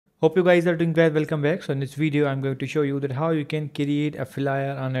Hope you guys are doing well. Welcome back. So in this video, I'm going to show you that how you can create a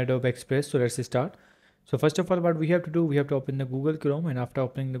flyer on Adobe Express. So let's start. So first of all, what we have to do, we have to open the Google Chrome, and after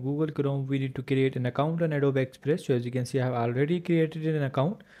opening the Google Chrome, we need to create an account on Adobe Express. So as you can see, I have already created an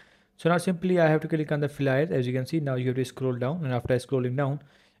account. So now simply I have to click on the flyer. As you can see, now you have to scroll down, and after scrolling down,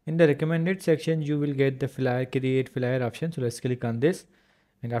 in the recommended section, you will get the flyer create flyer option. So let's click on this,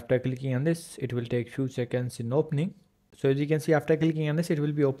 and after clicking on this, it will take few seconds in opening. So as you can see, after clicking on this, it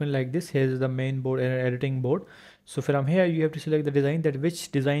will be open like this. Here's the main board and editing board. So from here you have to select the design, that which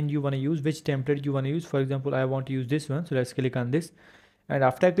design you want to use, which template you want to use. For example, I want to use this one, so let's click on this. And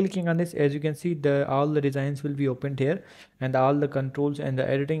after clicking on this, as you can see, all the designs will be opened here, and all the controls and the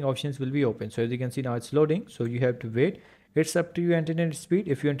editing options will be open. So as you can see, now it's loading, so you have to wait. It's up to your internet speed.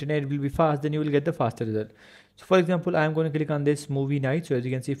 If your internet will be fast, then you will get the faster result. So for example, I'm going to click on this movie night. So as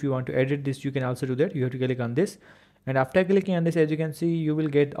you can see, if you want to edit this, you can also do that. You have to click on this, and after clicking on this, as you can see, you will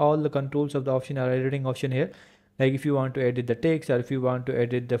get all the controls of the option or editing option here. Like if you want to edit the text, or if you want to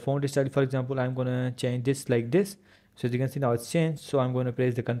edit the font style. For example, I'm going to change this like this. So as you can see, now it's changed. So I'm going to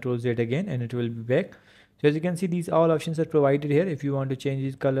press the Control Z again, and it will be back. So as you can see, these all options are provided here. If you want to change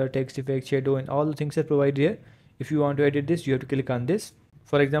this color, text effect, shadow, and all the things are provided here. If you want to edit this, you have to click on this.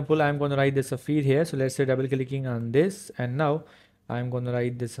 For example, I'm going to write the Safir here. So let's say double clicking on this, and now I'm going to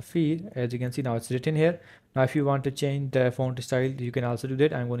write the Safir. As you can see, now it's written here. Now if you want to change the font style, you can also do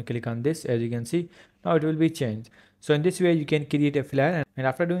that. I'm going to click on this. As you can see, now it will be changed. So in this way, you can create a flyer, and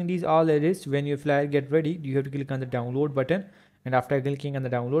after doing these all edits, when your flyer get ready, you have to click on the download button. And after clicking on the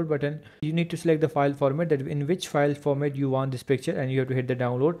download button, you need to select the file format, that in which file format you want this picture, and you have to hit the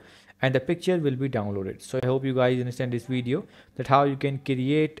download, and the picture will be downloaded. So I hope you guys understand this video, that how you can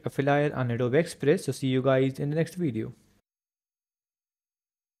create a flyer on Adobe Express. So see you guys in the next video.